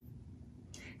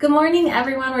Good morning,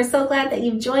 everyone. We're so glad that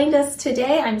you've joined us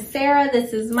today. I'm Sarah.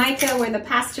 This is Micah. We're the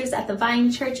pastors at the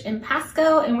Vine Church in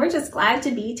Pasco, and we're just glad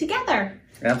to be together.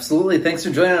 Absolutely. Thanks for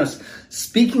joining us.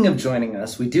 Speaking of joining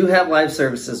us, we do have live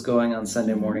services going on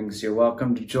Sunday mornings. You're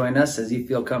welcome to join us as you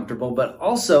feel comfortable. But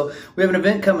also, we have an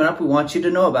event coming up we want you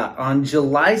to know about. On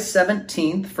July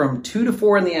 17th from 2 to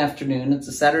 4 in the afternoon, it's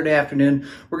a Saturday afternoon,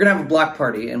 we're going to have a block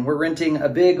party. And we're renting a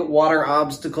big water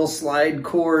obstacle slide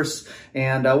course.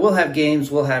 And we'll have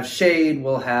games, we'll have shade,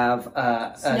 we'll have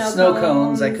snow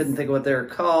cones. I couldn't think of what they're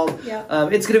called. Yep.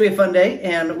 It's going to be a fun day.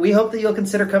 And we hope that you'll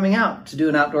consider coming out to do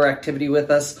an outdoor activity with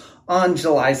us on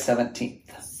July 17th.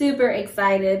 Super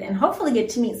excited and hopefully get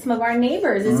to meet some of our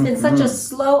neighbors. It's been such a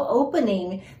slow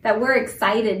opening that we're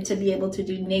excited to be able to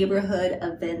do neighborhood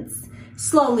events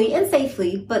slowly and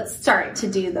safely, but start to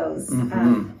do those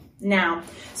now.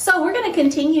 So we're going to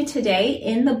continue today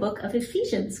in the book of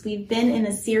Ephesians. We've been in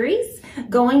a series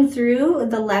going through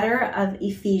the letter of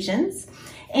Ephesians,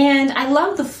 and I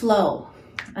love the flow.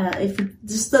 If you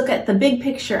just look at the big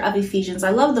picture of Ephesians, I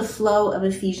love the flow of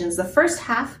Ephesians. The first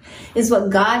half is what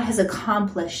God has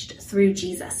accomplished through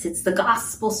Jesus. It's the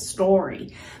gospel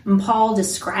story. And Paul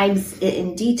describes it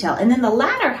in detail. And then the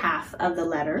latter half of the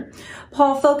letter,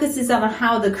 Paul focuses on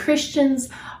how the Christians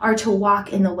are to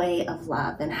walk in the way of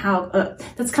love and how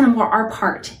that's kind of more our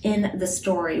part in the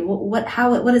story.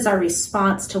 What is our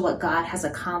response to what God has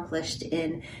accomplished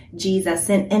in Jesus?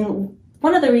 And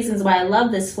one of the reasons why I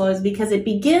love this flow is because it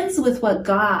begins with what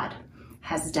God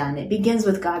has done. It begins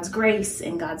with God's grace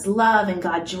and God's love and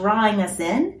God drawing us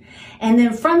in. And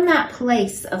then from that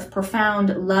place of profound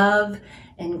love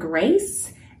and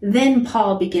grace, then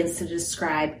Paul begins to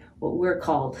describe what we're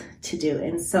called to do.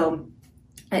 And so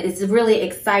it's a really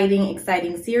exciting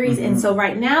series. And so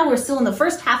right now we're still in the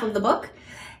first half of the book.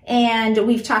 And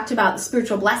we've talked about the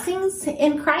spiritual blessings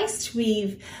in Christ.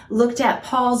 We've looked at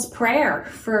Paul's prayer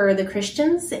for the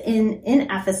Christians in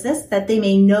Ephesus that they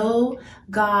may know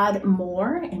God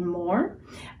more and more.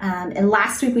 And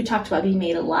last week we talked about being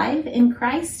made alive in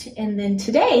Christ. And then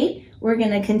today we're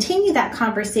going to continue that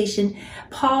conversation.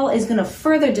 Paul is going to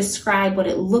further describe what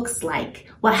it looks like,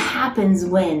 what happens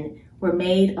when we're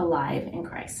made alive in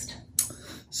Christ.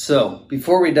 So,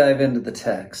 before we dive into the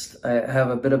text, I have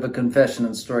a bit of a confession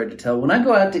and story to tell. When I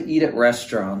go out to eat at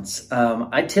restaurants,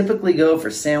 I typically go for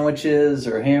sandwiches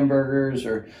or hamburgers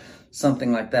or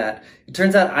something like that. It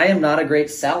turns out I am not a great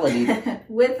salad eater.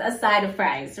 With a side of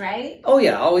fries, right? Oh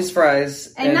yeah, always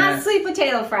fries. And not sweet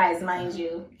potato fries, mind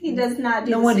you. He does not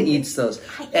do No one eats those.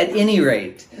 At any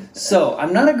rate. So,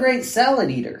 I'm not a great salad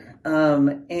eater.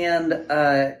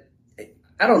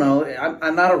 I don't know.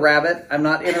 I'm not a rabbit. I'm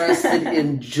not interested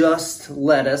in just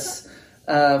lettuce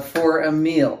for a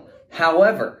meal.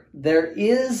 However, there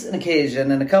is an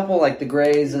occasion, and a couple like the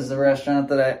Gray's is the restaurant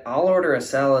that I'll order a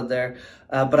salad there.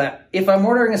 But if I'm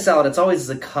ordering a salad, it's always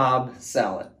the Cobb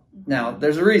salad. Now,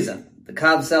 there's a reason. The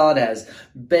Cobb salad has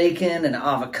bacon and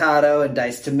avocado and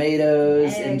diced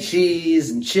tomatoes and cheese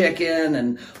and chicken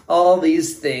and all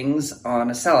these things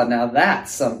on a salad. Now,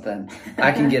 that's something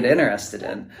I can get interested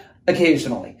in.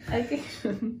 Occasionally.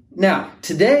 Now,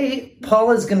 today,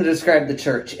 Paul is going to describe the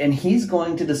church, and he's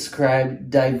going to describe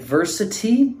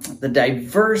diversity, the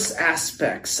diverse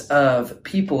aspects of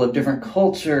people of different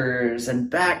cultures and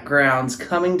backgrounds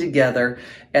coming together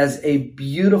as a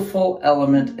beautiful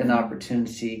element and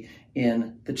opportunity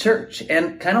in the church.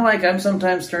 And kind of like I'm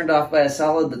sometimes turned off by a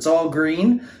salad that's all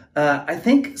green, I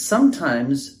think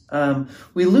sometimes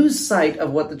we lose sight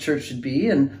of what the church should be,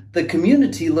 and the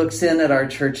community looks in at our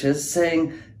churches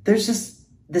saying, this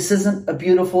isn't a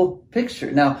beautiful picture.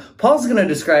 Now, Paul's going to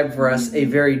describe for us a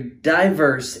very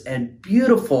diverse and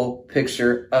beautiful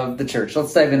picture of the church.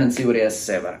 Let's dive in and see what he has to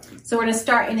say about it. So we're going to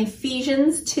start in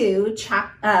Ephesians 2,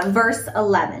 verse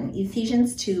 11.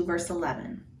 Ephesians 2, verse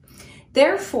 11.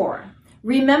 Therefore,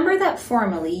 remember that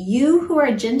formerly you who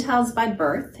are Gentiles by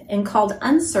birth and called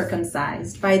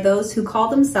uncircumcised by those who call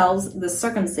themselves the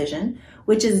circumcision,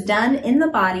 which is done in the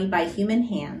body by human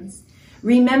hands,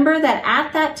 remember that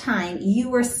at that time you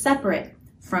were separate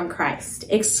from Christ,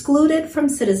 excluded from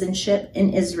citizenship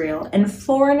in Israel, and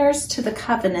foreigners to the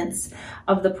covenants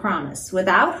of the promise,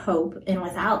 without hope and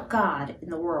without God in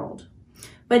the world.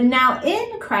 But now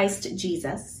in Christ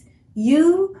Jesus,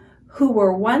 you who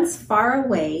were once far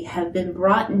away have been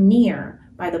brought near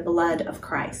by the blood of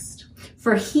Christ.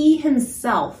 For he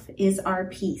himself is our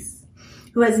peace,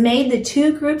 who has made the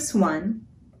two groups one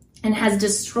and has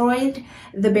destroyed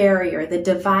the barrier, the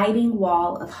dividing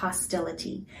wall of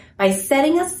hostility, by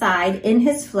setting aside in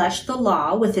his flesh the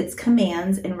law with its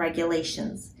commands and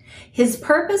regulations. His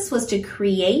purpose was to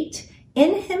create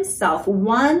in himself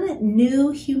one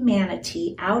new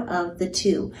humanity out of the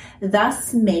two,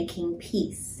 thus making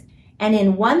peace, and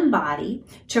in one body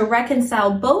to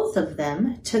reconcile both of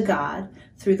them to God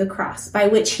through the cross, by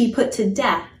which he put to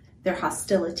death their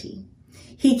hostility.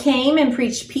 He came and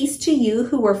preached peace to you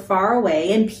who were far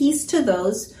away and peace to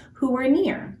those who were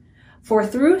near. For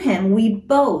through him we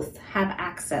both have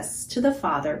access to the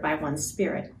Father by one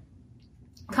Spirit.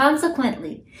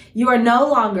 Consequently, you are no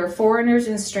longer foreigners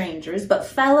and strangers, but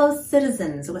fellow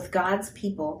citizens with God's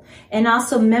people and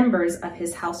also members of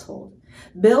his household,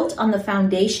 built on the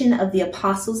foundation of the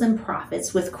apostles and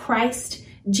prophets, with Christ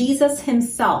Jesus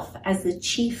himself as the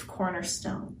chief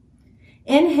cornerstone.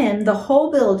 In him, the whole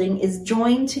building is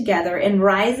joined together and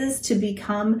rises to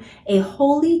become a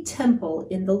holy temple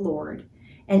in the Lord.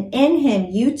 And in him,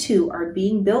 you two are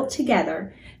being built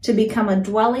together to become a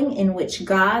dwelling in which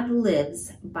God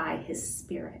lives by his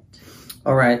Spirit.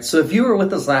 All right. So if you were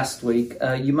with us last week,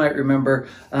 you might remember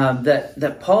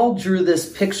that Paul drew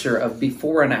this picture of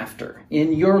before and after.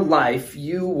 In your life,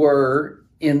 you were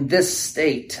in this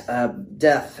state,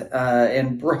 death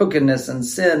and brokenness and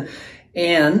sin.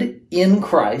 And in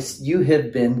Christ, you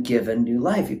have been given new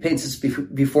life. He paints this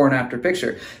before and after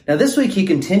picture. Now, this week he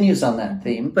continues on that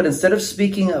theme, but instead of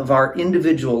speaking of our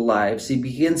individual lives, he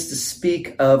begins to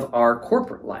speak of our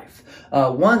corporate life.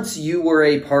 Once you were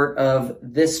a part of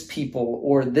this people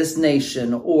or this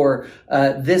nation or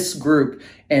this group,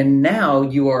 and now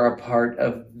you are a part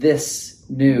of this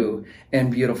new and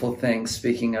beautiful thing.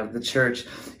 Speaking of the church,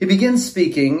 he begins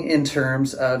speaking in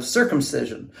terms of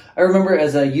circumcision. I remember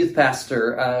as a youth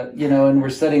pastor, and we're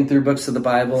studying through books of the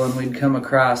Bible, and we'd come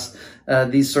across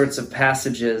these sorts of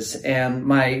passages, and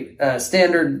my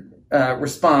standard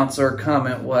response or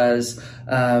comment was,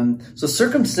 so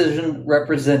circumcision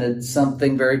represented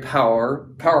something very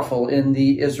powerful in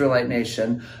the Israelite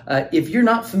nation. If you're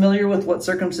not familiar with what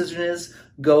circumcision is,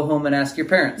 go home and ask your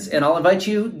parents. And I'll invite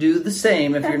you to do the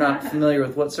same if you're not familiar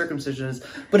with what circumcision is.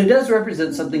 But it does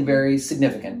represent something very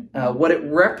significant. What it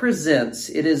represents,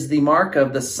 it is the mark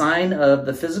of the sign of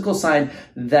the physical sign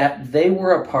that they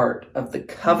were a part of the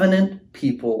covenant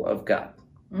people of God.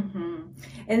 Mm-hmm.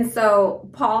 And so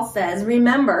Paul says,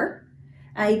 remember,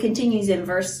 he continues in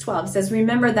verse 12, says,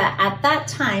 remember that at that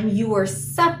time you were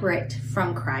separate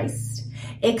from Christ,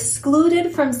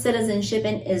 excluded from citizenship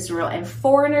in Israel, and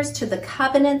foreigners to the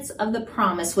covenants of the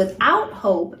promise, without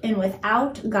hope and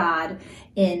without God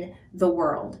in the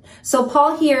world. So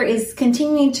Paul here is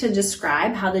continuing to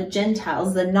describe how the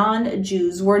Gentiles, the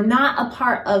non-Jews, were not a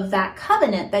part of that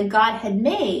covenant that God had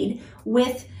made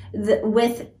with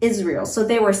Israel. So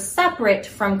they were separate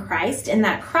from Christ, and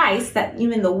that Christ, that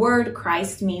even the word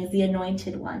Christ means the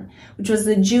anointed one, which was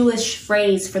the Jewish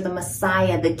phrase for the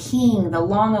Messiah, the king, the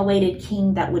long-awaited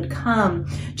king that would come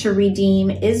to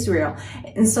redeem Israel.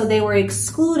 And so they were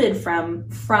excluded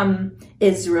from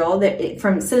Israel,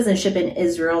 from citizenship in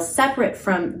Israel, separate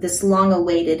from this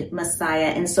long-awaited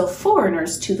Messiah, and so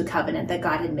foreigners to the covenant that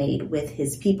God had made with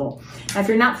his people. Now, if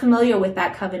you're not familiar with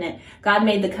that covenant, God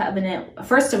made the covenant,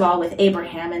 first of all, with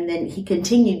Abraham, and then he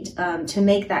continued to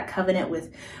make that covenant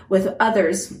with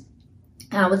others,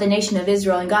 with the nation of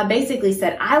Israel. And God basically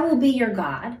said, I will be your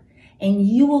God, and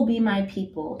you will be my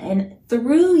people, and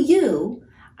through you,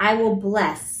 I will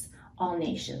bless all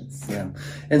nations. Yeah.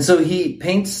 And so he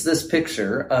paints this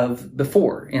picture of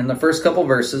before, in the first couple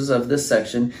verses of this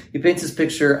section, he paints this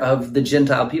picture of the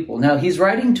Gentile people. Now, he's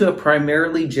writing to a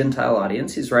primarily Gentile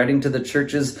audience. He's writing to the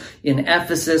churches in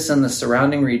Ephesus and the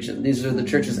surrounding region. These are the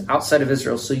churches outside of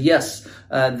Israel. So yes,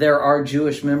 there are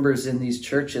Jewish members in these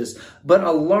churches, but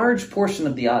a large portion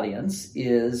of the audience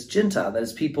is Gentile. That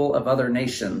is people of other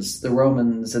nations, the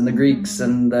Romans and the Greeks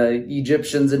and the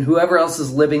Egyptians and whoever else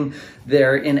is living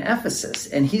there in Ephesus.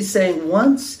 And he's saying,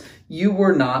 once you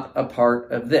were not a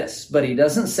part of this, but he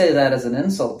doesn't say that as an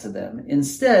insult to them.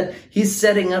 Instead, he's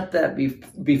setting up that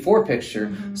before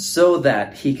picture so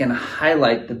that he can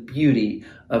highlight the beauty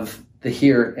of the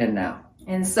here and now.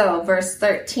 And so, verse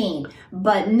 13,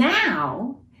 but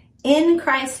now, in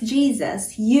Christ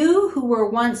Jesus, you who were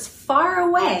once far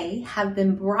away have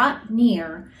been brought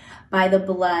near by the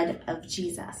blood of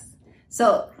Jesus.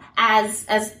 So, as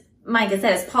Micah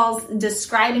said, as Paul's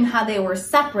describing how they were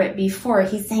separate before,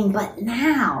 he's saying, but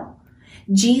now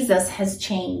Jesus has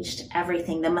changed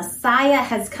everything. The Messiah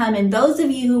has come, and those of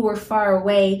you who were far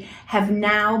away have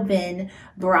now been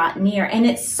brought near. And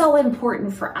it's so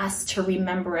important for us to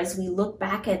remember as we look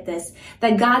back at this,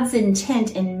 that God's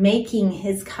intent in making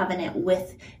his covenant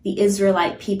with the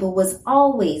Israelite people was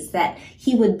always that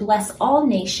he would bless all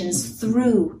nations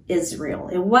through Israel.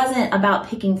 It wasn't about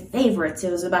picking favorites.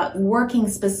 It was about working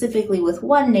specifically with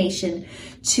one nation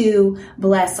to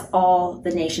bless all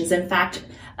the nations. In fact,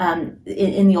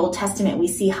 in the Old Testament, we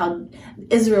see how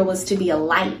Israel was to be a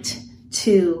light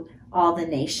to all the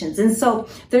nations. And so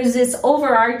there's this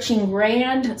overarching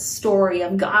grand story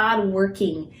of God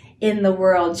working in the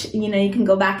world. You know, you can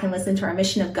go back and listen to our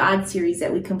Mission of God series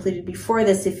that we completed before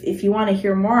this if you want to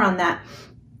hear more on that.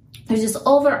 There's this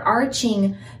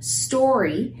overarching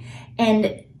story.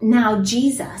 And now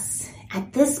Jesus,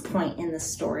 at this point in the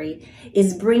story,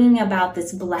 is bringing about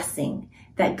this blessing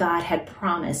that God had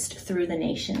promised through the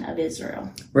nation of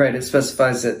Israel. Right. It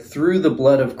specifies that through the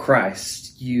blood of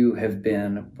Christ, you have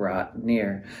been brought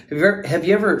near. Have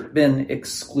you ever been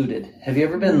excluded? Have you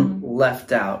ever been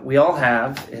left out? We all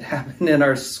have. It happened in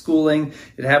our schooling.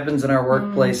 It happens in our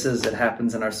workplaces. It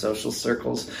happens in our social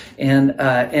circles. And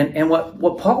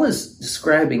what Paul is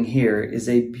describing here is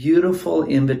a beautiful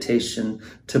invitation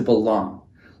to belong.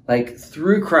 Like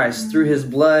through Christ, through his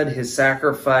blood, his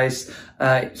sacrifice,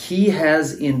 he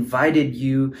has invited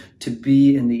you to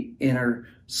be in the inner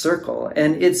circle.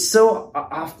 And it's so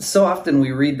often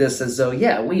we read this as though,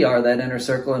 yeah, we are that inner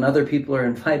circle and other people are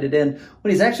invited in.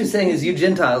 What he's actually saying is you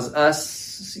Gentiles,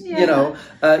 us,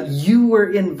 you were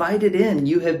invited in.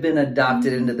 You have been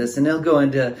adopted into this. And he'll go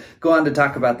on to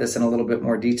talk about this in a little bit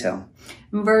more detail.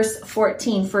 Verse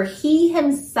 14, for he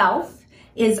himself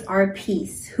is our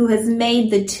peace, who has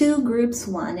made the two groups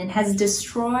one and has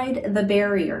destroyed the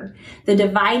barrier, the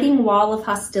dividing wall of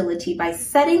hostility, by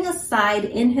setting aside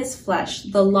in his flesh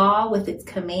the law with its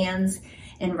commands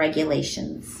and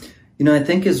regulations. You know, I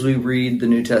think as we read the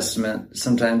New Testament,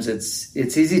 sometimes it's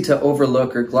easy to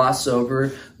overlook or gloss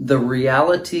over the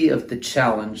reality of the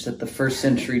challenge that the first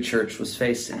century church was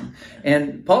facing.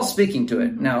 And Paul's speaking to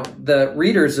it. Now, the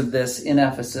readers of this in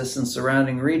Ephesus and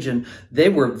surrounding region, they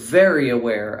were very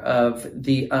aware of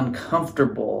the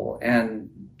uncomfortable and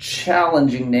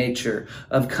challenging nature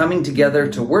of coming together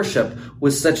to worship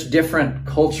with such different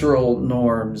cultural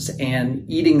norms and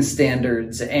eating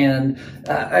standards. And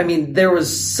there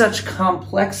was such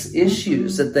complex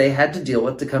issues that they had to deal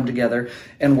with to come together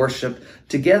and worship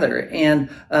together. And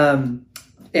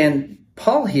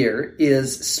Paul here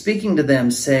is speaking to them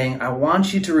saying, I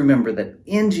want you to remember that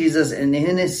in Jesus and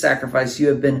in his sacrifice, you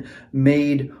have been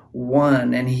made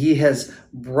one, and he has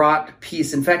brought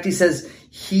peace. In fact, he says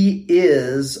he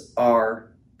is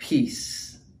our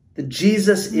peace. That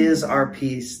Jesus is our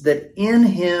peace, that in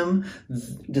him,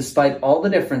 despite all the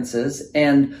differences,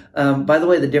 and by the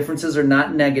way, the differences are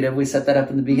not negative. We set that up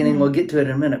in the beginning. We'll get to it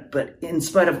in a minute. But in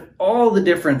spite of all the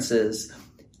differences,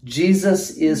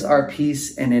 Jesus is our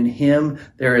peace, and in him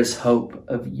there is hope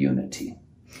of unity.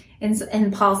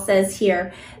 And Paul says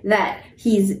here that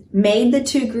he's made the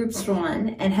two groups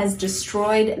one and has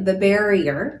destroyed the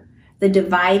barrier, the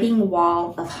dividing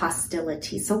wall of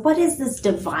hostility. So what is this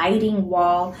dividing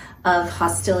wall of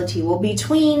hostility? Well,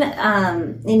 between,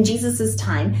 in Jesus's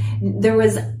time, there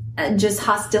was just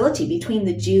hostility between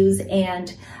the Jews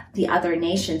and the other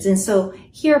nations. And so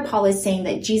here Paul is saying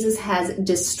that Jesus has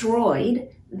destroyed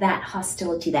that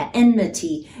hostility, that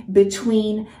enmity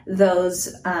between those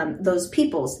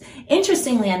peoples.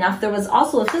 Interestingly enough, there was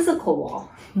also a physical wall.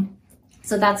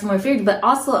 So that's more weird, but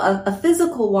also a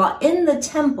physical wall in the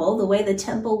temple, the way the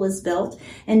temple was built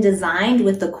and designed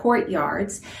with the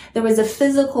courtyards. There was a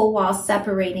physical wall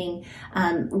separating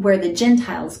where the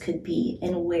Gentiles could be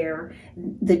and where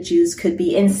the Jews could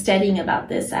be. In studying about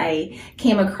this, I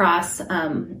came across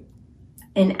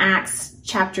in Acts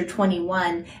chapter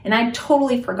 21, and I'd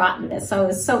totally forgotten this. So I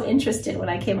was so interested when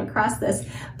I came across this.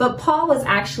 But Paul was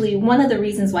actually, one of the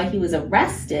reasons why he was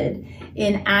arrested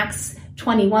in Acts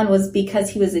 21 was because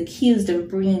he was accused of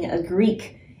bringing a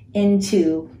Greek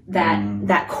into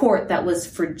that court that was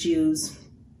for Jews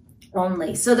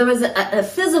only. So there was a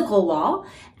physical wall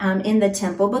in the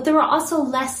temple, but there were also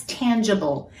less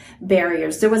tangible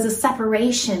barriers. There was a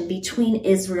separation between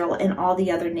Israel and all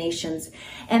the other nations,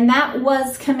 and that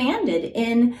was commanded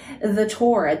in the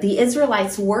Torah. The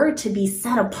Israelites were to be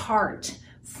set apart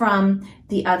from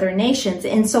the other nations.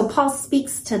 And so Paul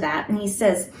speaks to that, and he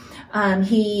says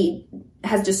he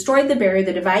has destroyed the barrier,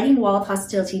 the dividing wall of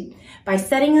hostility, by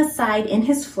setting aside in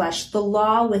his flesh the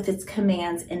law with its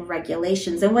commands and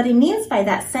regulations. And what he means by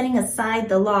that, setting aside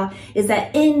the law, is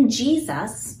that in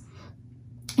Jesus,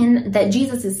 and that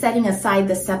Jesus is setting aside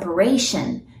the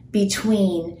separation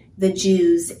between the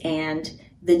Jews and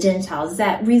the Gentiles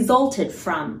that resulted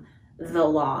from the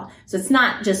law. So it's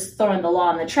not just throwing the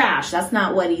law in the trash. That's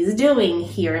not what he's doing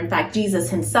here. In fact, Jesus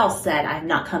himself said, I have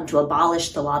not come to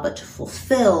abolish the law, but to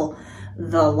fulfill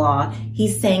the law.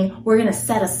 He's saying we're going to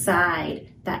set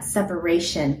aside that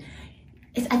separation.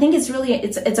 I think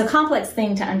it's a complex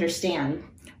thing to understand.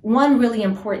 One really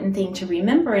important thing to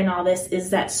remember in all this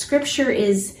is that scripture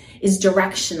is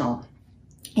directional.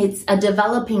 It's a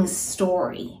developing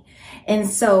story. And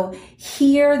so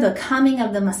here, the coming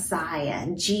of the Messiah,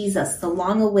 Jesus, the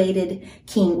long-awaited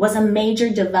King, was a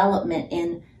major development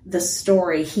in the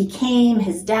story. He came,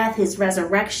 his death, his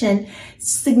resurrection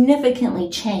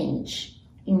significantly changed.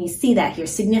 And we see that here,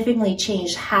 significantly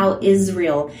changed how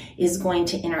Israel is going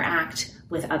to interact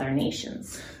with other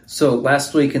nations. So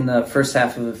last week in the first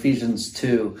half of Ephesians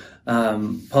 2,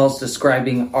 Paul's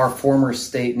describing our former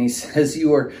state, and he says,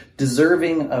 you are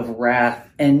deserving of wrath,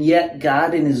 and yet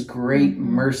God in his great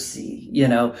mercy,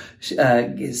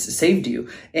 saved you.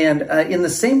 And in the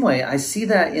same way, I see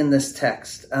that in this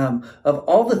text, of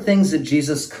all the things that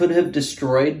Jesus could have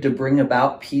destroyed to bring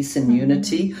about peace and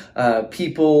unity,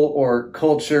 people or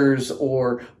cultures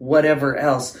or whatever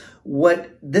else,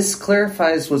 what this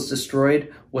clarifies was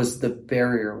destroyed was the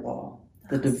barrier wall,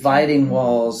 the dividing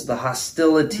walls, the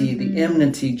hostility, the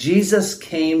enmity. Jesus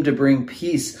came to bring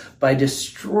peace by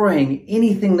destroying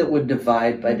anything that would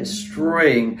divide, by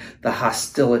destroying the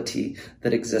hostility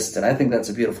that existed. I think that's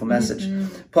a beautiful message.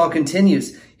 Paul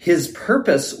continues, his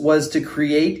purpose was to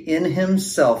create in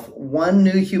himself one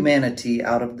new humanity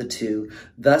out of the two,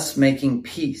 thus making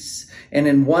peace, and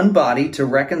in one body to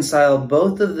reconcile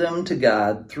both of them to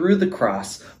God through the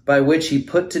cross, by which he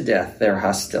put to death their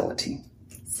hostility.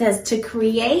 It says to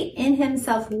create in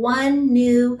himself one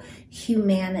new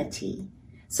humanity.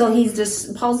 So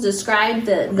Paul's described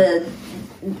the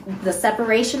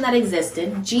separation that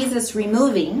existed, Jesus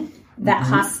removing that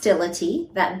hostility,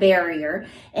 that barrier.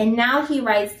 And now he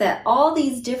writes that all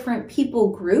these different people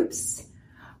groups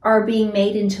are being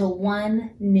made into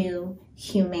one new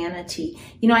humanity.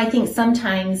 I think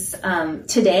sometimes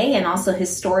today and also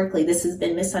historically, this has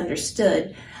been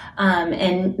misunderstood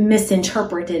and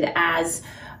misinterpreted as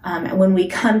when we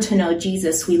come to know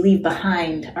Jesus, we leave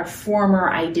behind our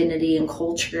former identity and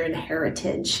culture and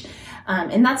heritage.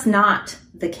 And that's not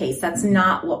the case. That's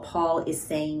not what Paul is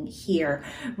saying here.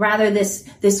 Rather,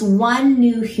 this one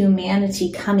new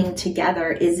humanity coming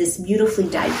together is this beautifully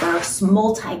diverse,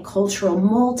 multicultural,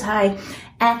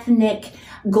 multi-ethnic,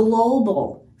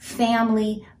 global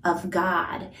family of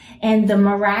God. And the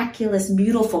miraculous,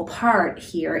 beautiful part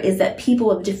here is that people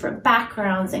of different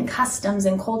backgrounds and customs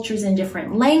and cultures and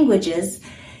different languages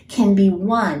can be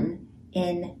one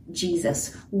in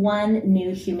Jesus, one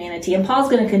new humanity. And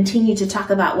Paul's going to continue to talk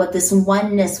about what this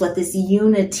oneness, what this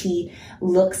unity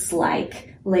looks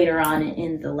like later on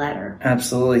in the letter.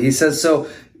 Absolutely. He says, so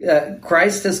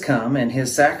Christ has come and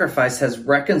his sacrifice has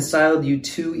reconciled you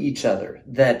to each other,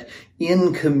 that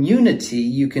in community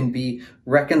you can be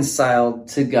reconciled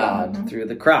to God through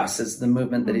the cross, is the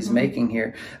movement that he's making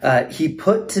here. He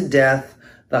put to death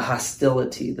the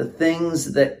hostility, the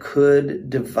things that could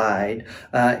divide.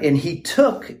 And he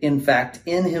took, in fact,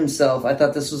 in himself, I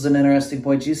thought this was an interesting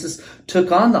point, Jesus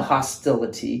took on the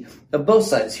hostility of both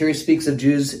sides. Here he speaks of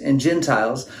Jews and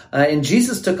Gentiles, and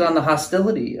Jesus took on the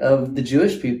hostility of the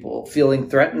Jewish people, feeling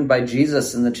threatened by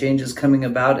Jesus and the changes coming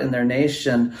about in their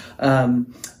nation.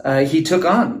 He took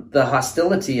on the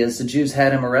hostility as the Jews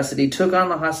had him arrested. He took on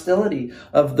the hostility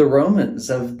of the Romans,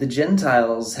 of the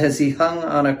Gentiles, as he hung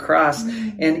on a cross.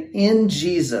 And in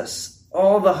Jesus,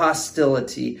 all the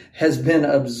hostility has been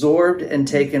absorbed and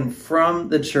taken from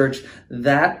the church,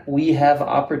 that we have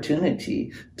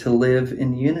opportunity to live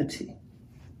in unity.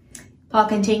 Paul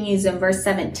continues in verse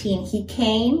 17. He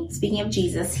came, speaking of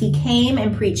Jesus, he came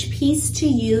and preached peace to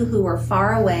you who were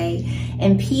far away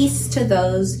and peace to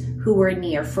those who were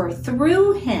near. For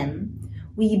through him,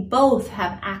 we both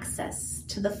have access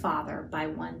to the Father by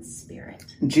one Spirit.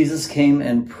 Jesus came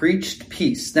and preached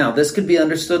peace. Now, this could be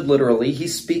understood literally. He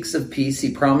speaks of peace.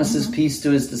 He promises peace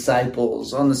to his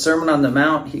disciples. On the Sermon on the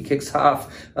Mount, he kicks off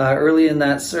early in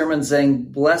that sermon saying,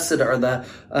 blessed are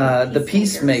the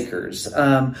peacemakers.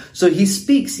 So he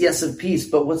speaks, yes, of peace,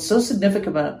 but what's so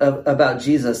significant about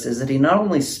Jesus is that he not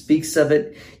only speaks of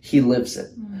it, he lives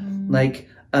it.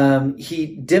 He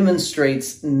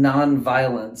demonstrates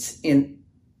nonviolence in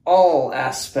all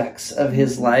aspects of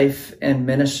his life and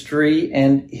ministry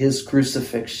and his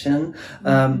crucifixion.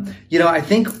 I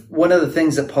think one of the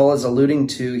things that Paul is alluding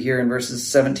to here in verses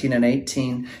 17 and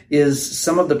 18 is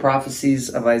some of the prophecies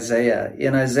of Isaiah.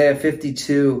 In Isaiah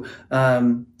 52,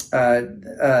 the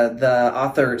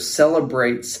author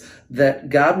celebrates that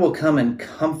God will come and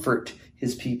comfort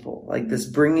his people, like this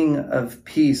bringing of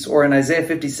peace. Or in Isaiah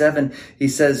 57, he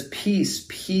says, peace,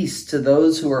 peace to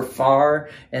those who are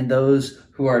far and those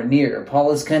who are near.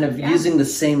 Paul is kind of using the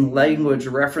same language,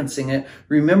 referencing it.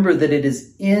 Remember that it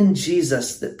is in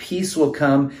Jesus that peace will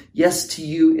come. Yes, to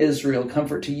you, Israel,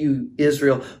 comfort to you,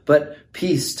 Israel, but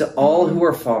peace to all who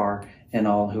are far and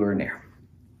all who are near.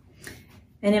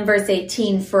 And in verse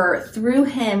 18, for through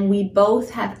him we both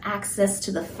have access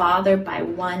to the Father by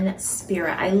one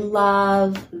Spirit. I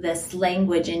love this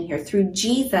language in here. Through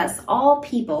Jesus, all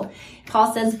people.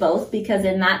 Paul says both because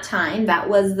in that time, that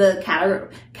was the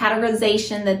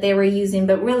categorization that they were using.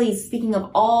 But really speaking of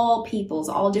all peoples,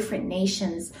 all different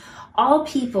nations, all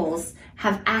peoples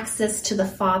have access to the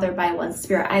Father by one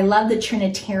Spirit. I love the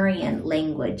Trinitarian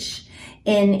language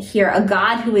in here, a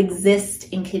God who exists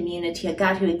in community, a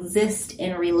God who exists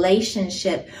in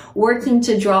relationship, working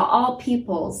to draw all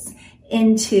peoples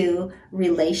into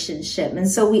relationship. And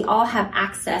so we all have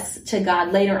access to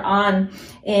God. Later on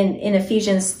in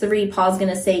Ephesians 3, Paul's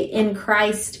going to say, in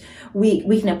Christ,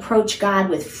 we can approach God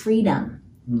with freedom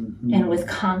and with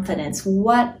confidence.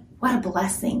 What a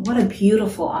blessing. What a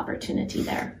beautiful opportunity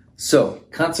there. So,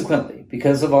 consequently,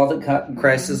 because of all that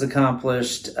Christ has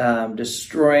accomplished,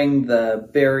 destroying the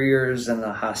barriers and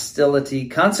the hostility,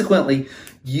 consequently,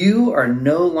 you are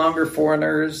no longer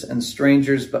foreigners and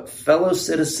strangers, but fellow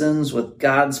citizens with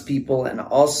God's people and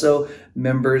also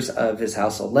members of his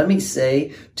household. Let me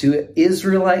say to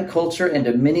Israelite culture and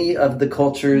to many of the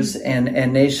cultures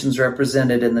and nations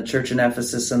represented in the church in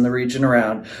Ephesus and the region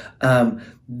around,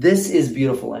 this is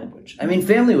beautiful language. I mean,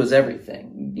 family was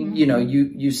everything. You know,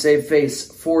 you save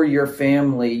face for your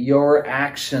family. Your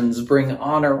actions bring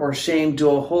honor or shame to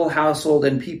a whole household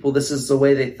and people. This is the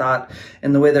way they thought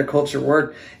and the way their culture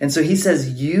worked. And so he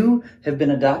says, you have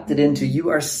been adopted into, you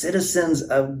are citizens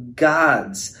of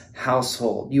God's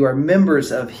household. You are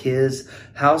members of his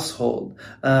household.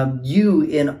 You,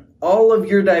 in all of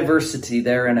your diversity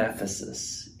there in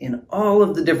Ephesus, in all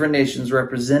of the different nations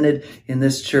represented in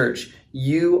this church,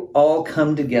 you all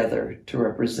come together to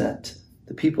represent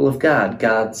the people of God,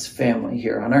 God's family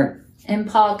here on earth. And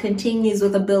Paul continues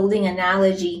with a building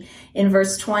analogy in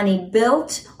verse 20.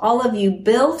 All of you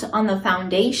built on the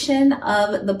foundation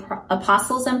of the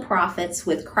apostles and prophets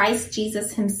with Christ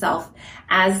Jesus himself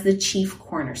as the chief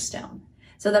cornerstone.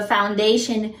 So the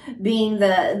foundation being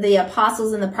the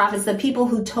apostles and the prophets, the people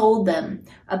who told them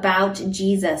about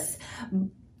Jesus,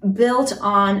 built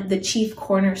on the chief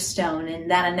cornerstone,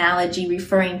 and that analogy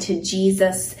referring to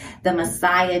Jesus, the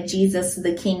Messiah, Jesus,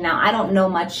 the King. Now, I don't know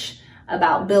much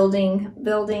about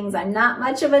buildings. I'm not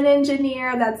much of an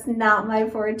engineer. That's not my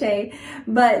forte.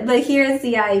 But here's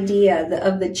the idea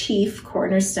of the chief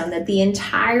cornerstone, that the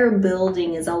entire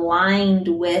building is aligned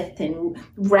with and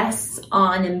rests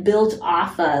on and built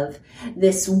off of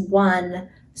this one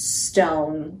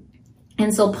stone.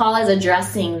 And so Paul is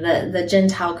addressing the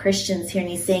Gentile Christians here,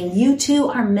 and he's saying, you too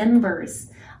are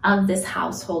members of this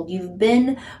household. You've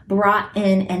been brought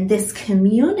in, and this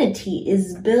community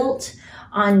is built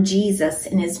on Jesus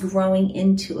and is growing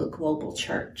into a global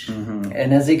church.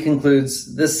 And as he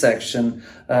concludes this section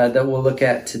that we'll look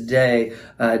at today,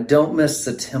 don't miss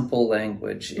the temple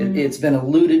language. It's been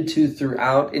alluded to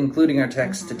throughout, including our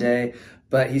text today.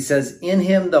 But he says, in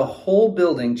him, the whole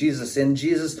building, in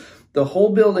Jesus, the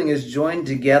whole building is joined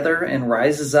together and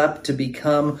rises up to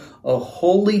become a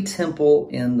holy temple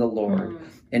in the Lord.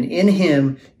 And in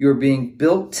him, you're being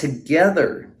built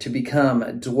together to become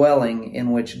a dwelling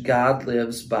in which God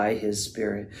lives by his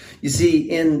Spirit. You see,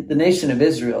 in the nation of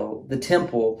Israel, the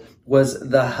temple was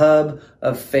the hub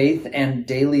of faith and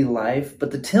daily life.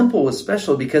 But the temple was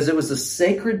special because it was a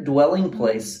sacred dwelling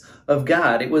place of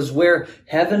God. It was where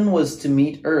heaven was to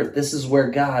meet earth. This is where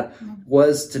God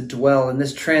was to dwell. And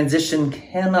this transition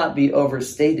cannot be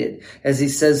overstated. As he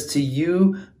says to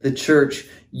you, the church,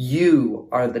 you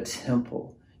are the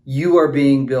temple. You are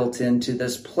being built into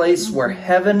this place where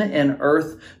heaven and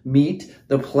earth meet,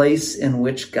 the place in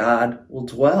which God will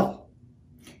dwell.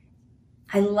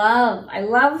 I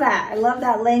love that. I love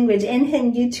that language. In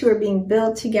him, you two are being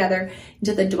built together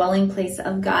into the dwelling place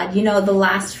of God. You know, the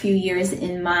last few years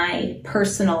in my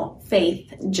personal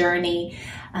faith journey,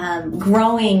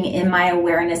 growing in my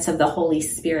awareness of the Holy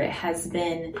Spirit has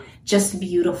been just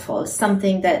beautiful.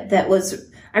 Something that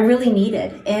I really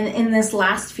needed. And in this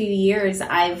last few years,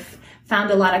 I've found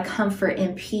a lot of comfort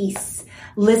and peace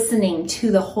listening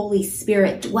to the Holy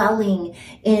Spirit dwelling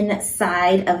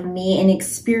inside of me and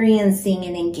experiencing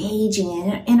and engaging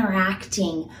and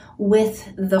interacting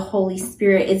with the Holy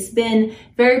Spirit. It's been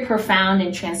very profound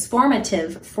and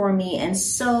transformative for me, and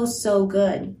so, so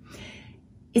good.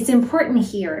 It's important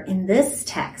here in this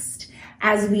text,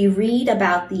 as we read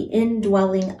about the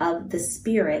indwelling of the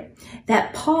Spirit,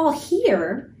 that Paul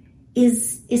here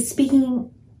is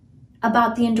speaking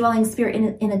about the indwelling Spirit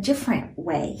in a different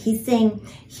way. He's saying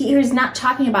he's not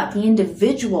talking about the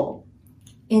individual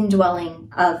indwelling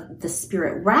of the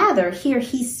Spirit. Rather, here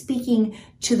he's speaking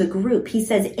to the group. He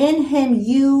says, in him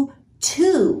you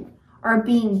too are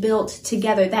being built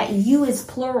together. That you is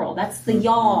plural. That's the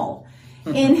y'all.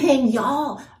 In him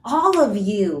y'all, all of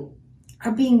you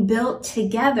are being built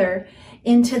together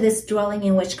into this dwelling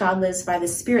in which God lives by the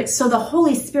Spirit. So the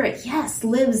Holy Spirit, yes,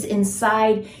 lives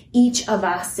inside each of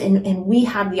us, and we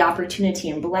have the opportunity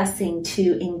and blessing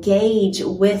to engage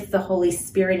with the Holy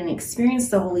Spirit and experience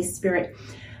the Holy Spirit.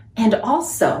 And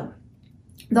also,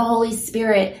 the Holy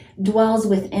Spirit dwells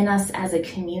within us as a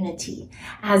community,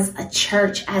 as a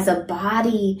church, as the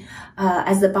body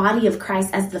of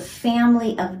Christ, as the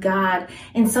family of God.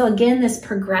 And so again, this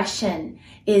progression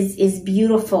is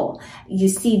beautiful. You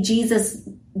see, Jesus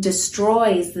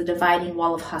destroys the dividing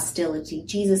wall of hostility.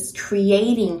 Jesus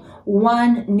creating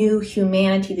one new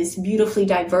humanity, this beautifully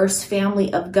diverse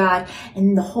family of God,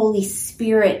 and the Holy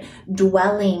Spirit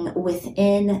dwelling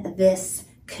within this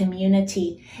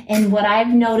community. And what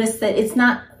I've noticed, that it's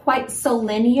not quite so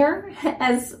linear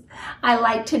as I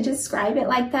like to describe it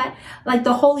like that. Like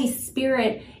the Holy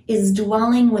Spirit is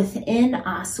dwelling within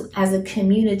us as a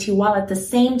community, while at the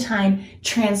same time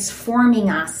transforming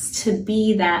us to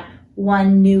be that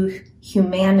one new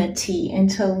humanity and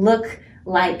to look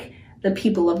like the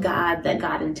people of God that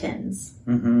God intends.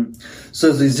 Mm-hmm.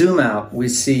 So as we zoom out, we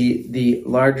see the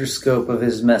larger scope of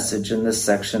his message in this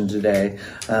section today.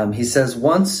 He says,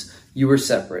 once you were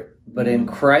separate, but in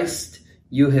Christ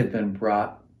you have been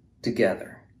brought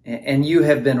together. And you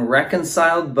have been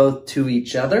reconciled both to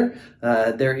each other.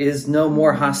 There is no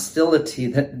more hostility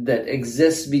that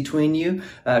exists between you.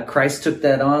 Christ took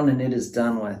that on, and it is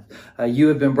done with. You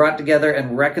have been brought together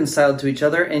and reconciled to each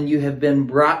other, and you have been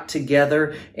brought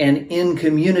together and in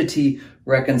community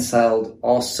reconciled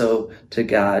also to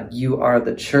God. You are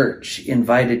the church,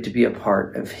 invited to be a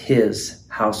part of his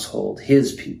household,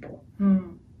 his people.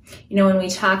 You know, when we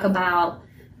talk about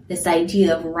this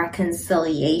idea of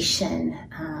reconciliation,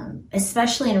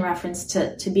 especially in reference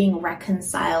to being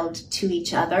reconciled to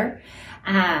each other,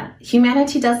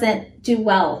 humanity doesn't do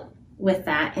well with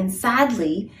that. And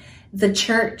sadly, the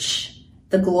church,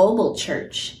 the global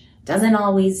church, doesn't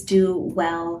always do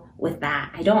well with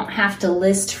that. I don't have to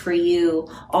list for you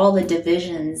all the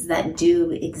divisions that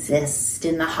do exist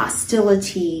and the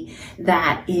hostility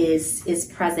that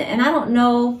is present. And I don't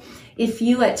know if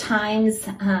you at times,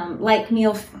 like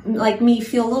me,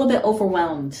 feel a little bit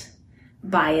overwhelmed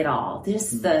by it all.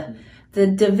 Just the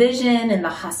division and the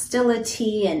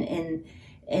hostility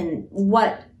and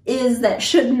what is that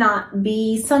should not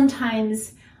be.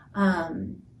 Sometimes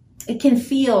it can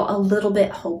feel a little bit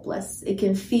hopeless. It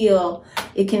can feel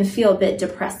a bit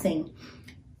depressing.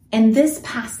 And this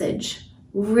passage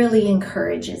really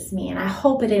encourages me, and I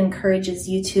hope it encourages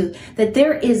you too, that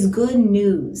there is good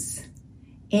news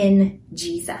in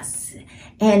Jesus.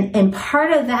 And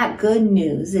part of that good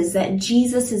news is that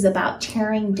Jesus is about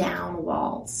tearing down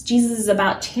walls. Jesus is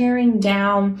about tearing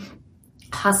down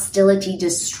hostility,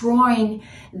 destroying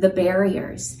the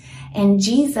barriers. And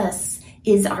Jesus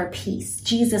is our peace.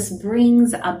 Jesus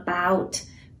brings about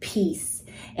peace.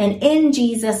 And in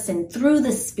Jesus and through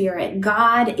the Spirit,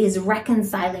 God is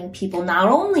reconciling people not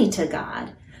only to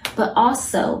God, but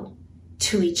also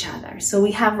to each other. So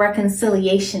we have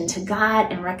reconciliation to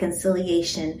God and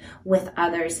reconciliation with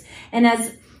others. And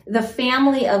as the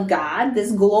family of God,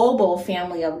 this global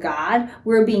family of God,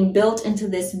 we're being built into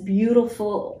this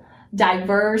beautiful,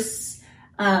 diverse,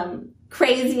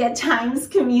 crazy at times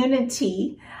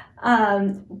community.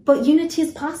 But unity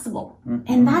is possible.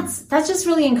 Mm-hmm. And that's just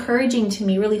really encouraging to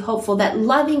me, really hopeful, that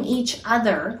loving each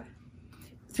other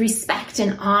with respect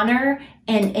and honor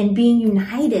and being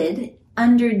united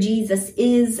under Jesus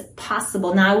is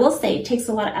possible. Now, I will say it takes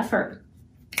a lot of effort,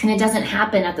 and it doesn't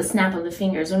happen at the snap of the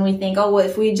fingers. When we think, oh, well,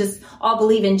 if we just all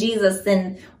believe in Jesus,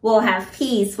 then we'll have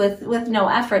peace with no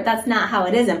effort. That's not how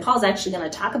it is. And Paul's actually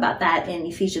going to talk about that in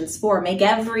Ephesians 4. Make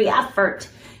every effort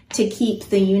to keep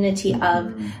the unity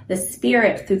of the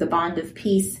Spirit through the bond of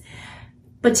peace.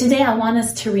 But today I want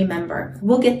us to remember,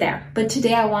 we'll get there, but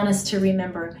today I want us to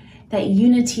remember that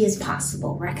unity is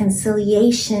possible,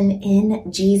 reconciliation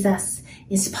in Jesus.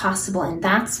 is possible. And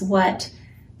that's what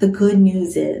the good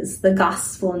news is, the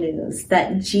gospel news,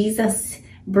 that Jesus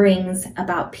brings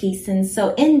about peace. And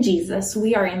so in Jesus,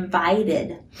 we are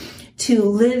invited to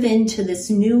live into this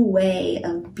new way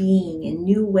of being, a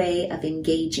new way of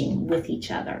engaging with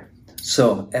each other.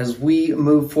 So as we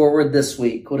move forward this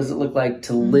week, what does it look like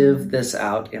to live this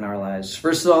out in our lives?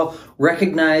 First of all,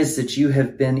 recognize that you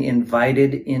have been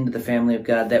invited into the family of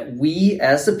God, that we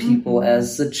as a people,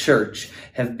 as the church,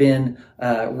 have been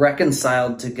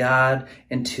reconciled to God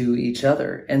and to each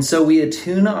other. And so we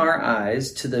attune our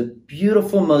eyes to the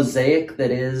beautiful mosaic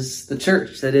that is the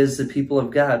church, that is the people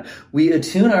of God. We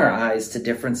attune our eyes to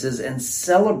differences and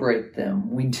celebrate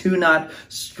them. We do not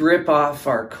strip off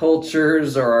our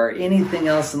cultures or our anything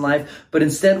else in life, but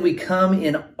instead we come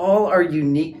in all our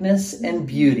uniqueness and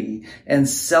beauty and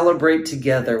celebrate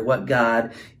together what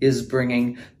God is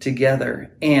bringing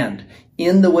together. And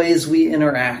in the ways we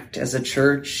interact as a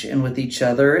church and with each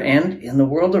other and in the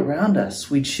world around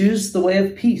us, we choose the way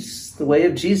of peace, the way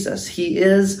of Jesus. He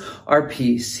is our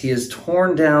peace. He has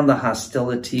torn down the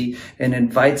hostility and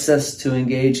invites us to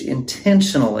engage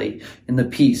intentionally in the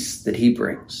peace that he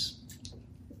brings.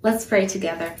 Let's pray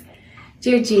together.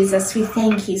 Dear Jesus, we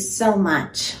thank you so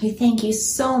much. We thank you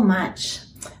so much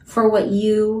for what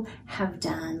you have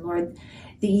done, Lord,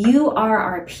 that you are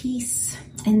our peace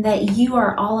and that you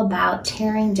are all about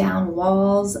tearing down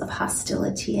walls of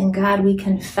hostility. And God, we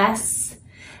confess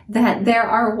that there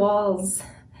are walls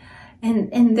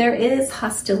and there is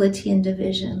hostility and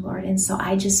division, Lord. And so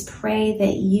I just pray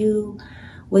that you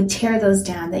would tear those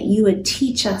down, that you would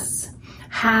teach us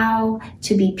how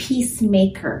to be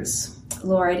peacemakers,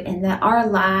 Lord, and that our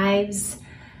lives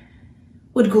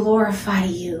would glorify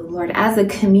you, Lord. As a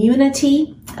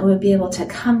community, we would be able to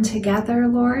come together,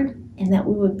 Lord, and that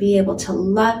we would be able to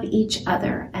love each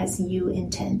other as you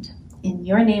intend. In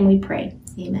your name we pray.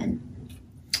 Amen.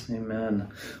 Amen.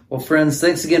 Well, friends,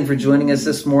 thanks again for joining us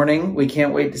this morning. We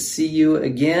can't wait to see you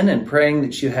again and praying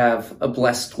that you have a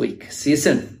blessed week. See you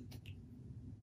soon.